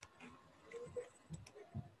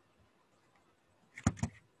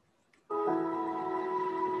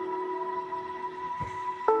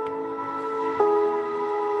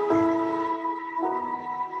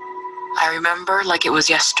I remember like it was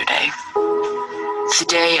yesterday, the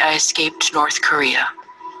day I escaped North Korea.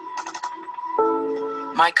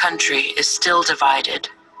 My country is still divided.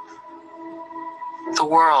 The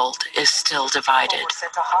world is still divided. Were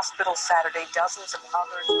sent to hospital Saturday, dozens of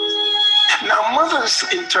others. Now, Mother's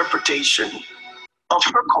interpretation of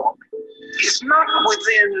her calling is not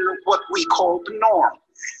within what we call the norm.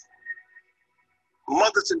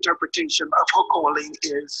 Mother's interpretation of her calling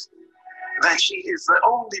is that she is the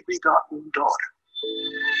only begotten daughter.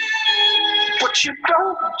 But you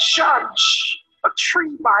don't judge a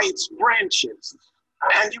tree by its branches,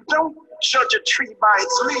 and you don't judge a tree by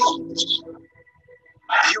its leaves.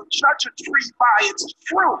 You judge a tree by its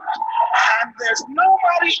fruit, and there's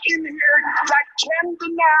nobody in here that can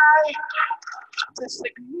deny the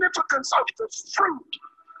significance of the fruit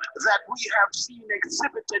that we have seen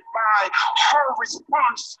exhibited by her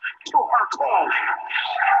response to her calling.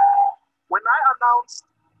 When I announced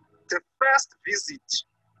the first visit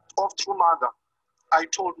of True Mother, I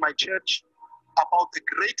told my church about the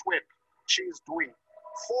great work she is doing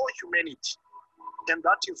for humanity, and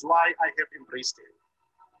that is why I have embraced it.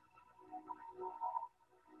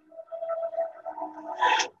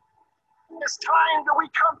 It's time that we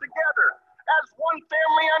come together as one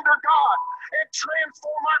family under God and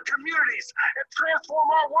transform our communities and transform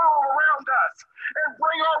our world around us and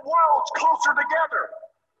bring our worlds closer together.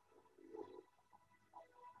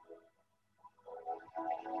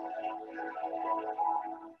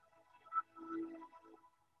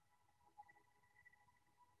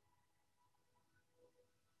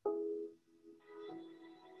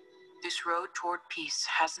 This road toward peace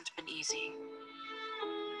hasn't been easy.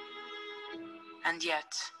 And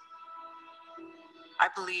yet, I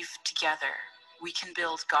believe together we can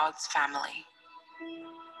build God's family.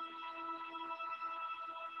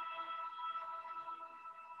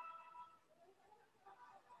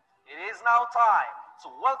 It is now time to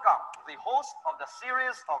welcome the host of the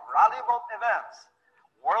series of Rally of Hope events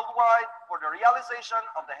worldwide for the realization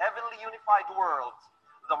of the heavenly unified world,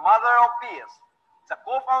 the Mother of Peace, the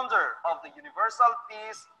co-founder of the Universal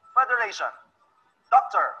Peace Federation,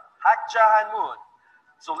 Dr. Hak Ja Han Moon,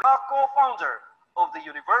 the co-founder of the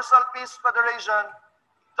Universal Peace Federation,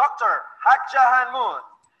 Dr. Hak Ja Han Moon,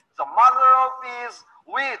 the Mother of Peace,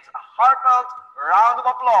 with a heartfelt round of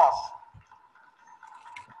applause.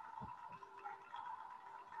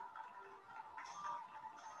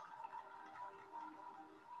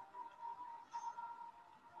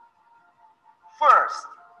 First,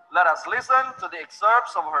 let us listen to the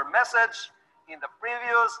excerpts of her message in the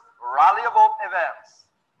previous Rally of Hope events.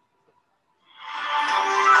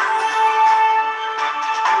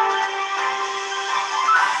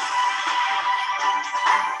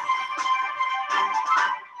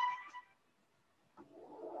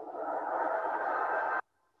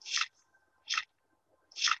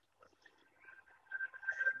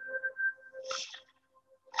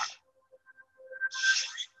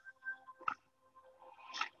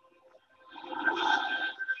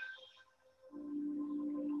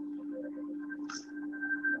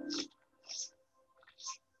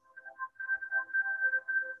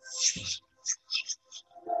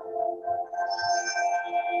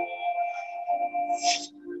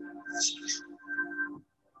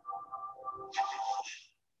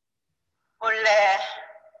 본래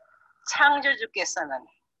창조주께서는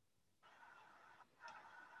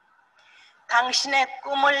당신의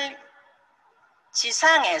꿈을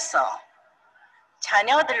지상에서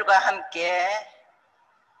자녀들과 함께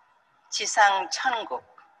지상 천국을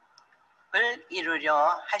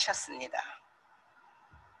이루려 하셨습니다.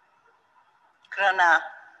 그러나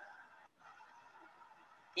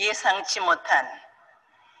예상치 못한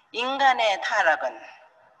인간의 타락은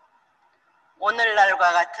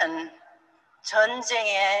오늘날과 같은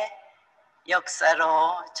전쟁의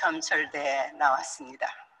역사로 점철돼 나왔습니다.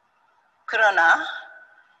 그러나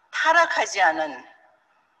타락하지 않은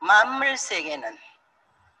만물 세계는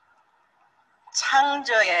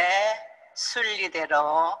창조의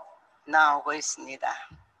순리대로 나오고 있습니다.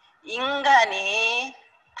 인간이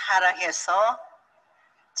타락해서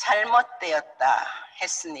잘못되었다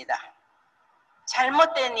했습니다.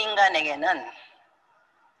 잘못된 인간에게는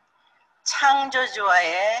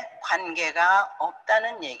창조주와의 관계가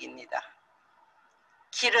없다는 얘기입니다.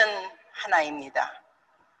 길은 하나입니다.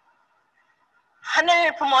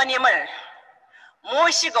 하늘 부모님을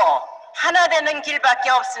모시고 하나 되는 길밖에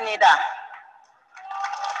없습니다.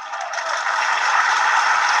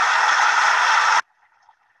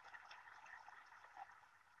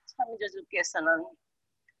 창조주께서는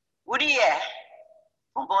우리의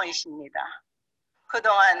부모이십니다.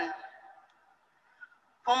 그동안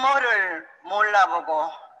부모를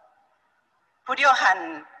몰라보고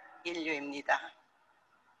불효한 인류입니다.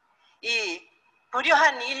 이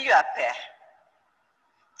불효한 인류 앞에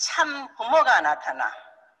참 부모가 나타나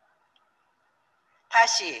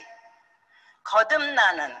다시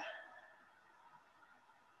거듭나는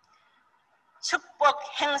축복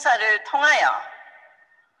행사를 통하여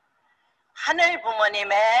하늘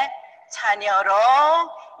부모님의 자녀로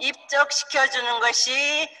입적시켜주는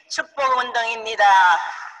것이 축복운동입니다.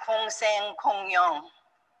 공생, 공용,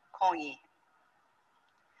 공의.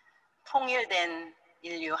 통일된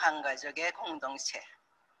인류 한 가족의 공동체.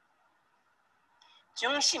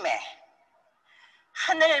 중심에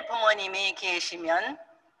하늘 부모님이 계시면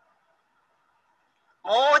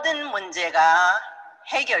모든 문제가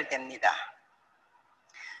해결됩니다.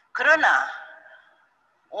 그러나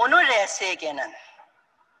오늘의 세계는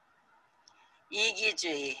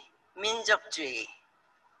이기주의, 민족주의,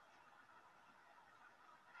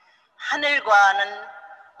 하늘과는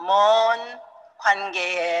먼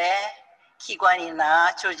관계의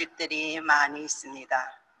기관이나 조직들이 많이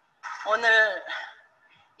있습니다. 오늘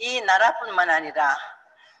이 나라뿐만 아니라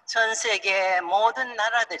전 세계 모든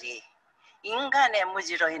나라들이 인간의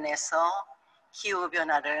무지로 인해서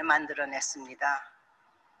기후변화를 만들어냈습니다.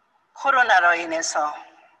 코로나로 인해서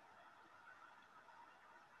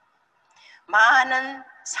많은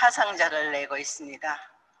사상자를 내고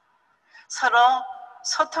있습니다. 서로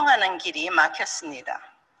소통하는 길이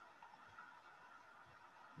막혔습니다.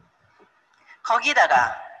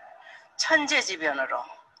 거기다가 천재지변으로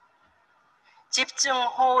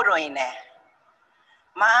집중호우로 인해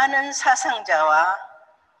많은 사상자와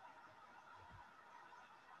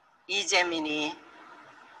이재민이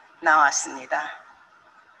나왔습니다.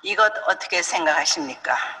 이것 어떻게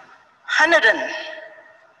생각하십니까? 하늘은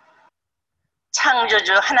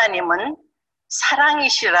창조주 하나님은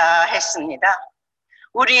사랑이시라 했습니다.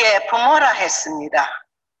 우리의 부모라 했습니다.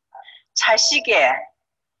 자식의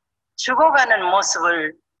죽어가는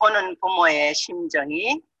모습을 보는 부모의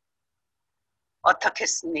심정이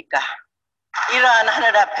어떻겠습니까? 이러한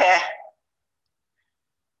하늘 앞에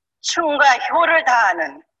충과 효를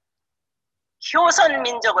다하는 효선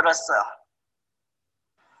민족으로서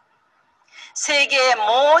세계의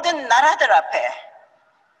모든 나라들 앞에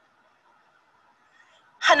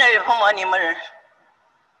하늘 부모님을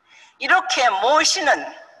이렇게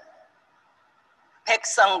모시는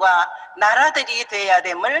백성과 나라들이 되어야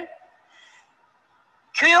됨을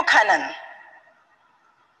교육하는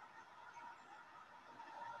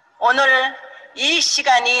오늘 이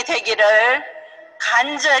시간이 되기를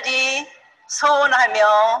간절히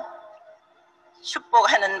소원하며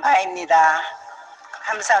축복하는 바입니다.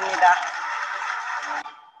 감사합니다.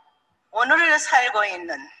 오늘을 살고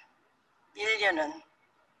있는 인류는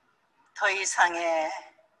더 이상의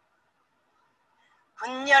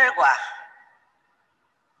분열과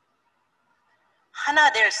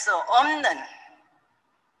하나 될 수 없는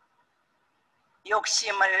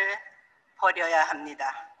욕심을 버려야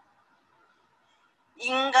합니다.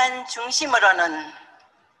 인간 중심으로는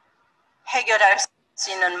해결할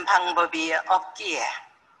수 있는 방법이 없기에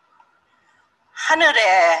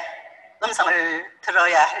하늘의 음성을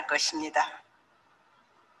들어야 할 것입니다.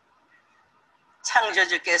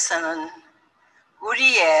 창조주께서는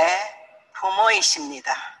우리의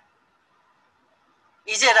부모이십니다.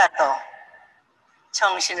 이제라도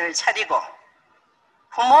정신을 차리고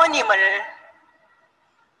부모님을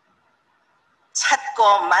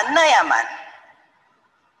찾고 만나야만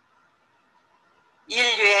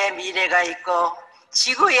인류의 미래가 있고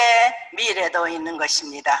지구의 미래도 있는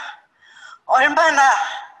것입니다. 얼마나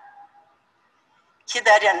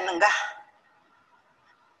기다렸는가?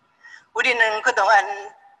 우리는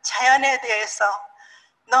그동안 자연에 대해서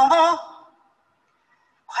너무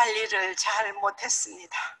관리를 잘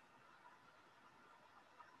못했습니다.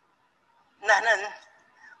 나는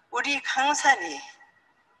우리 강산이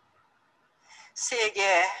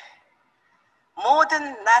세계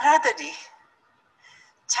모든 나라들이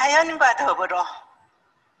자연과 더불어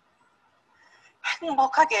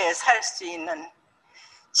행복하게 살 수 있는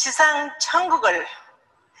지상 천국을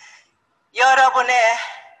여러분의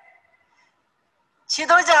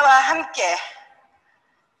지도자와 함께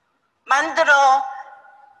만들어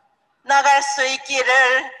나갈 수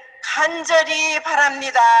있기를 간절히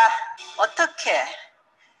바랍니다. 어떻게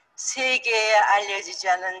세계에 알려지지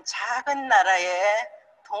않은 작은 나라의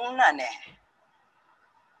동란에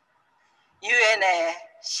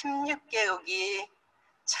유엔의 16개국이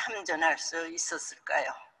참전할 수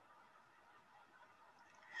있었을까요?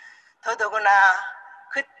 더더구나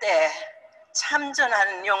그때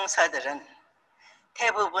참전하는 용사들은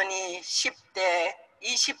대부분이 10대,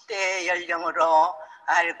 20대의 연령으로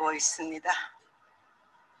알고 있습니다.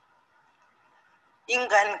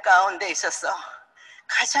 인간 가운데 있어서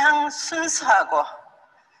가장 순수하고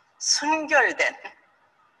순결된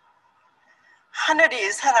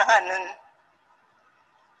하늘이 사랑하는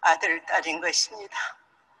아들, 딸인 것입니다.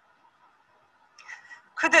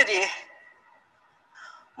 그들이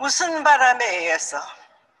무슨 바람에 의해서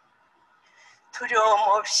두려움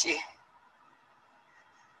없이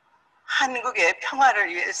한국의 평화를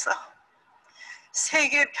위해서,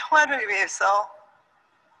 세계 평화를 위해서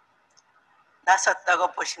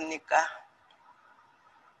나섰다고 보십니까?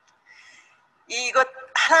 이것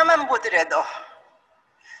하나만 보더라도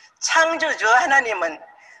창조주 하나님은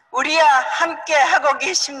우리와 함께 하고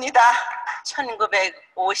계십니다.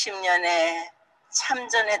 1950년에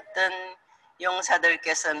참전했던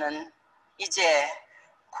용사들께서는 이제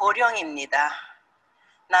고령입니다.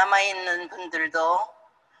 남아있는 분들도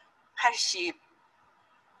 80,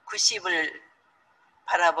 90을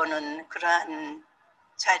바라보는 그러한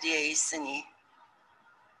자리에 있으니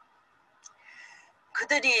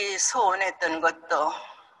그들이 소원했던 것도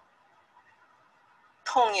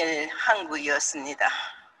통일 한국이었습니다.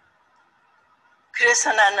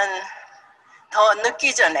 그래서 나는 더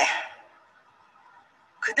늦기 전에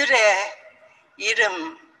그들의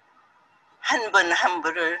이름 한 분 한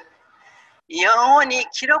분을 영원히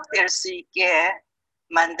기록될 수 있게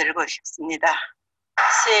만들고 싶습니다.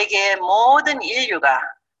 세계 모든 인류가,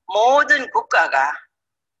 모든 국가가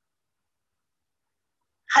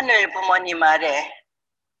하늘 부모님 아래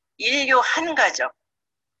인류 한 가족,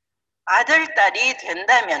 아들, 딸이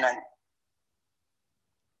된다면은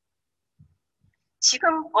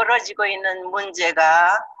지금 벌어지고 있는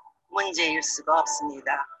문제가 문제일 수가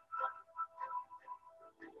없습니다.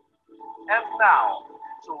 And now,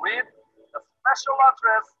 to read the special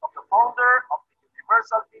address of the founder of the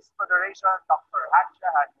Universal Peace Federation, Dr. Hajia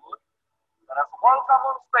Mahmood, let us welcome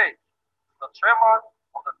on stage the chairman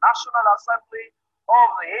of the National Assembly of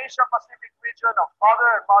the Asia Pacific region of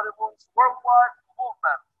Father and Mother Moon's Worldwide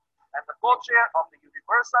Movement and the co-chair of the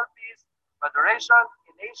Universal Peace Federation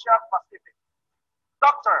in Asia Pacific,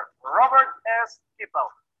 Dr. Robert S. Kippel.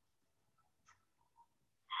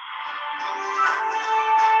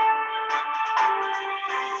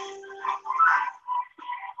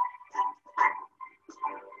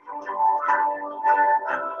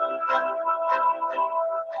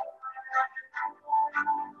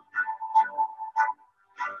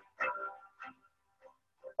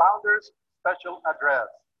 Founders Special Address,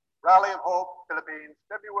 Rally of Hope, Philippines,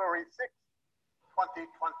 February 6,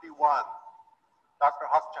 2021. Dr.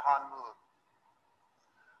 Hajia Mahmood.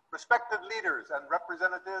 Respected leaders and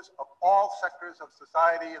representatives of all sectors of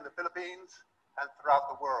society in the Philippines and throughout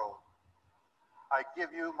the world, I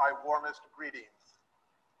give you my warmest greetings.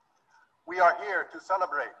 We are here to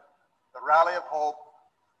celebrate the Rally of Hope,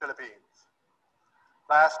 Philippines.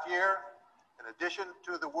 Last year, in addition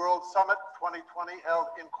to the World Summit 2020 held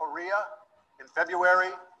in Korea in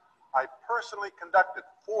February, I personally conducted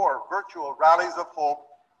 4 virtual rallies of hope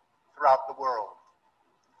throughout the world.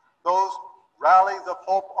 Those rallies of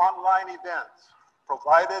hope online events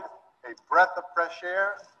provided a breath of fresh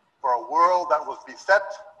air for a world that was beset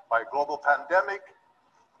by global pandemic,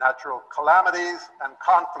 natural calamities, and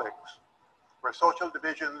conflicts, where social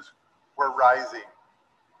divisions were rising.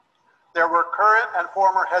 There were current and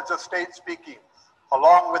former heads of state speaking,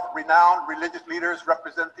 along with renowned religious leaders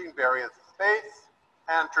representing various faiths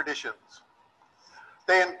and traditions.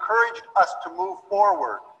 They encouraged us to move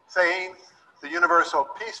forward, saying the Universal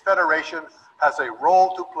Peace Federation has a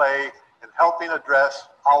role to play in helping address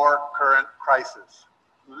our current crisis.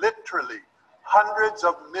 Literally, hundreds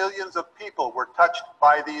of millions of people were touched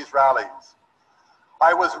by these rallies.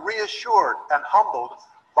 I was reassured and humbled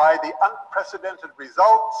by the unprecedented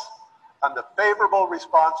results and the favorable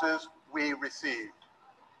responses we received.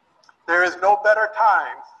 There is no better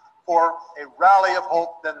time for a rally of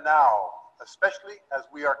hope than now, especially as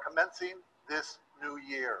we are commencing this new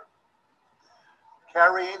year.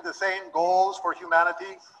 Carrying the same goals for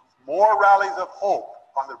humanity, more rallies of hope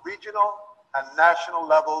on the regional and national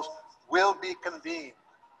levels will be convened.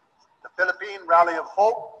 The Philippine Rally of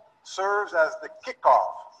Hope serves as the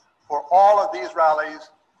kickoff for all of these rallies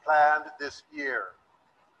planned this year.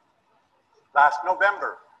 Last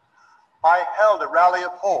November, I held a rally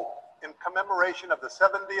of hope in commemoration of the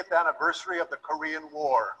 70th anniversary of the Korean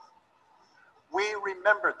War. We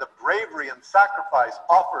remembered the bravery and sacrifice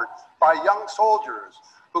offered by young soldiers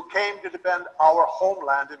who came to defend our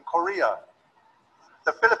homeland in Korea.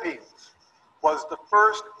 The Philippines was the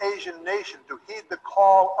first Asian nation to heed the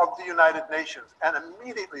call of the United Nations and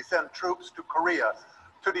immediately send troops to Korea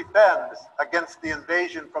to defend against the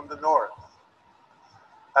invasion from the north.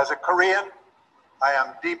 As a Korean, I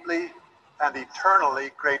am deeply and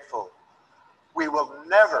eternally grateful. We will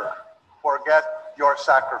never forget your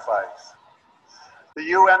sacrifice. The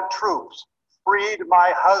UN troops freed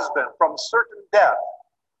my husband from certain death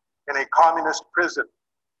in a communist prison.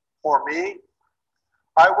 For me,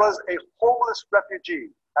 I was a homeless refugee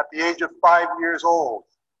at the age of 5 years old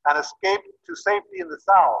and escaped to safety in the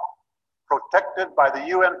South, protected by the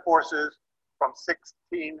UN forces from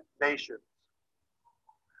 16 nations.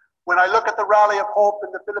 When I look at the Rally of Hope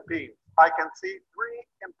in the Philippines, I can see three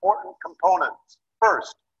important components.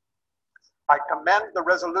 First, I commend the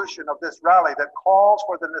resolution of this rally that calls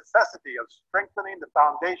for the necessity of strengthening the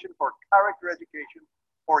foundation for character education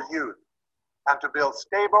for youth and to build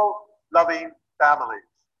stable, loving families.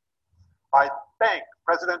 I thank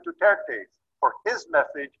President Duterte for his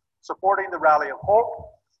message supporting the Rally of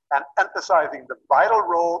Hope and emphasizing the vital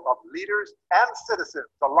role of leaders and citizens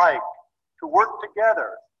alike to work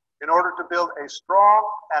together in order to build a strong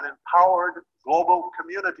and empowered global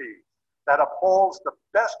community that upholds the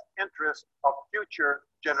best interests of future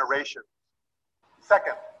generations.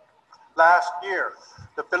 Second, last year,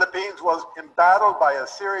 the Philippines was embattled by a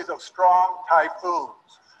series of strong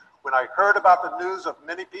typhoons. When I heard about the news of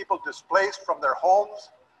many people displaced from their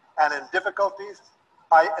homes and in difficulties,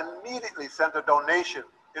 I immediately sent a donation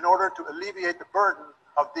in order to alleviate the burden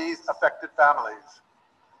of these affected families.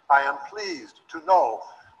 I am pleased to know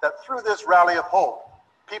that through this Rally of Hope,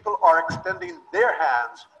 people are extending their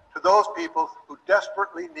hands to those people who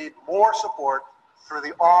desperately need more support through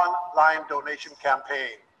the online donation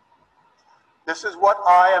campaign. This is what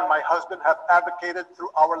I and my husband have advocated through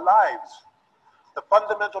our lives, the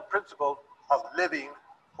fundamental principle of living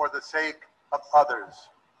for the sake of others.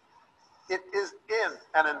 It is in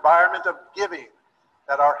an environment of giving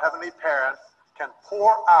that our Heavenly Parent can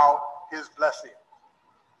pour out His blessing.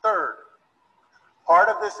 Third, part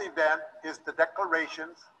of this event is the declaration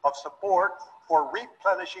of support for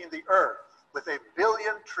replenishing the earth with a 1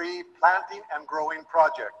 billion tree planting and growing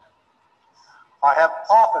project. I have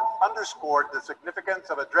often underscored the significance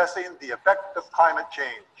of addressing the effect of climate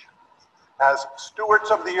change. As stewards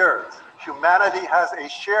of the earth, humanity has a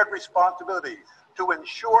shared responsibility to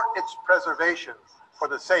ensure its preservation for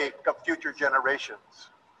the sake of future generations.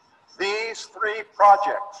 These three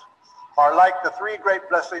projects are like the three great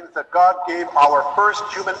blessings that God gave our first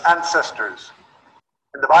human ancestors.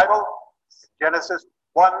 In the Bible, Genesis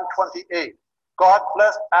 1:28, God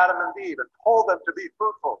blessed Adam and Eve and told them to be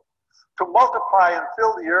fruitful, to multiply and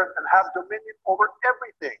fill the earth and have dominion over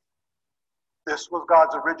everything. This was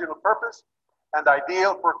God's original purpose and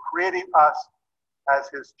ideal for creating us as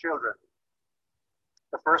His children.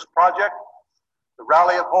 The first project, the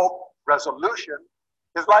Rally of Hope resolution,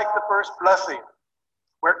 is like the first blessing,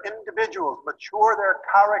 where individuals mature their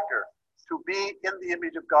character to be in the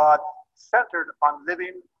image of God, centered on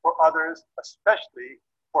living for others, especially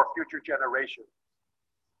for future generations.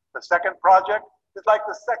 The second project is like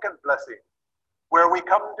the second blessing, where we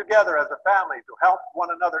come together as a family to help one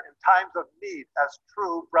another in times of need as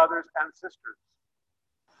true brothers and sisters.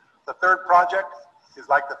 The third project is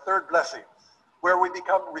like the third blessing, where we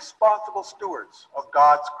become responsible stewards of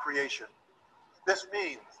God's creation. This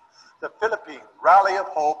means the Philippine Rally of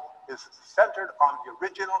Hope is centered on the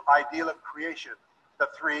original ideal of creation, the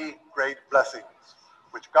three great blessings,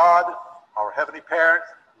 which God, our Heavenly Parent,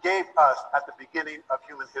 gave us at the beginning of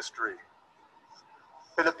human history.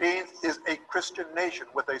 Philippines is a Christian nation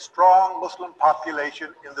with a strong Muslim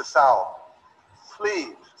population in the South.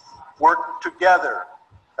 Please work together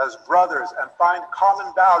as brothers and find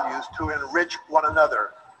common values to enrich one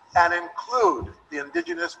another and include the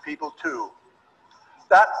indigenous people too.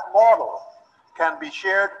 That model can be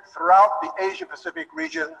shared throughout the Asia-Pacific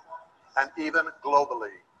region and even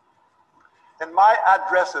globally. In my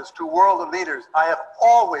addresses to world leaders, I have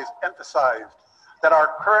always emphasized that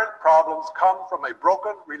our current problems come from a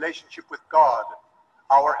broken relationship with God,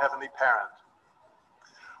 our Heavenly Parent.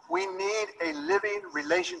 We need a living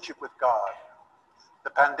relationship with God.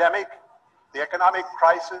 The pandemic, the economic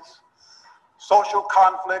crisis, social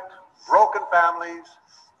conflict, broken families,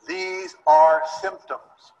 these are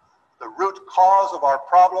symptoms. The root cause of our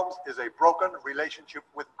problems is a broken relationship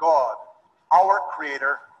with God, our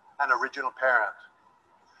Creator and original Parent.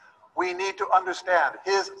 We need to understand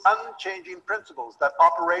His unchanging principles that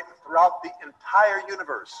operate throughout the entire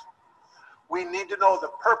universe. We need to know the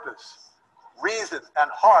purpose, reason, and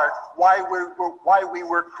heart why we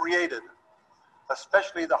were created,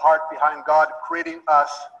 especially the heart behind God creating us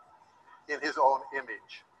in His own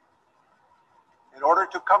image. In order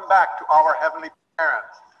to come back to our Heavenly Parent,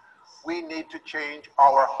 we need to change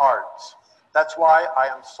our hearts. That's why I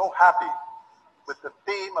am so happy with the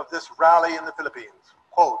theme of this rally in the Philippines.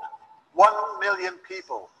 Quote, 1 million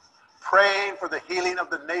people praying for the healing of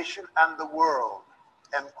the nation and the world,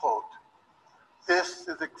 end quote. This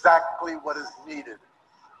is exactly what is needed.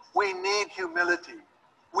 We need humility.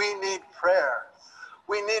 We need prayer.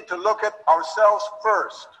 We need to look at ourselves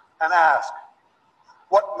first and ask,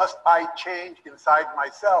 what must I change inside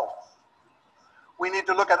myself? We need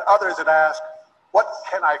to look at others and ask, what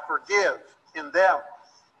can I forgive in them?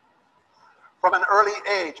 From an early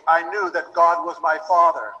age, I knew that God was my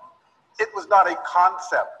Father. It was not a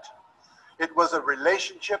concept. It was a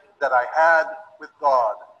relationship that I had with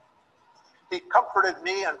God. He comforted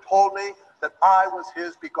me and told me that I was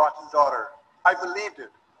his begotten daughter. I believed it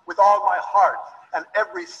with all my heart and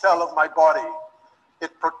every cell of my body.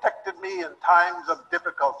 It protected me in times of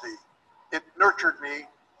difficulty. It nurtured me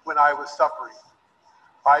when I was suffering.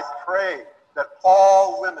 I pray that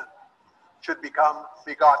all women should become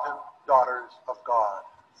begotten daughters of God,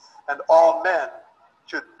 and all men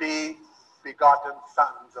should be begotten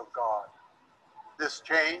sons of God. This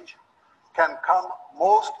change can come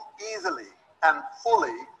most easily and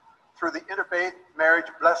fully through the interfaith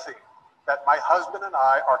marriage blessing that my husband and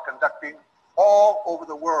I are conducting all over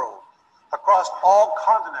the world, across all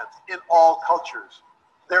continents, in all cultures.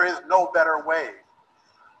 There is no better way.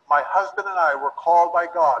 My husband and I were called by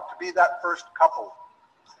God to be that first couple,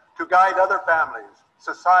 to guide other families,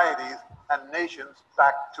 societies, and nations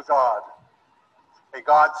back to God. A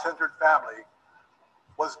God-centered family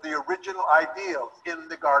was the original ideal in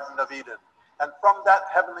the Garden of Eden. And from that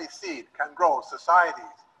heavenly seed can grow societies,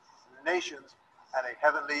 nations, and a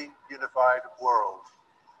heavenly unified world.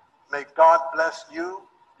 May God bless you,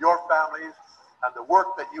 your families, and the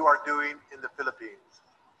work that you are doing in the Philippines.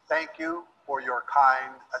 Thank you for your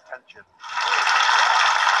kind attention.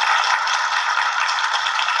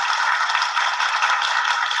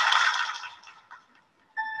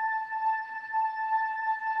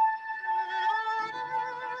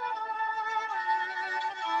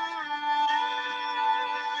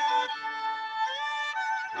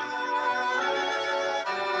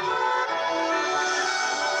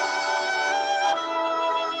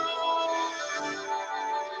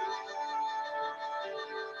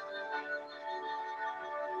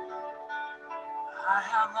 I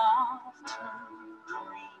have often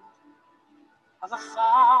dreamed of a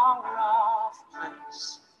far-off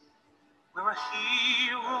place where a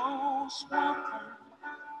hero's welcome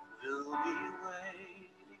will be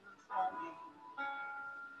waiting for me,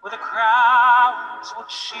 where the crowds will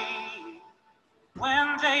cheer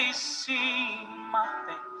when they see my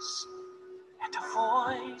face, and a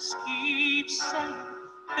voice keeps saying,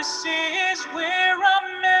 this is where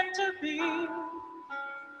I'm meant to be.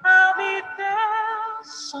 I'll be there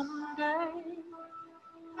someday.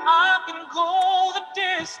 I can go the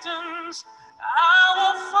distance. I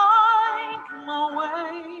will find my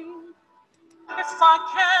way. If I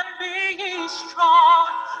can be strong,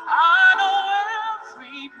 I know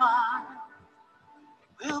every mile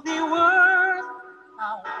will be worth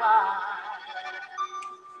my while.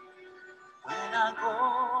 When I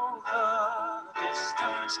go the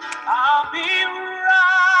distance, I'll be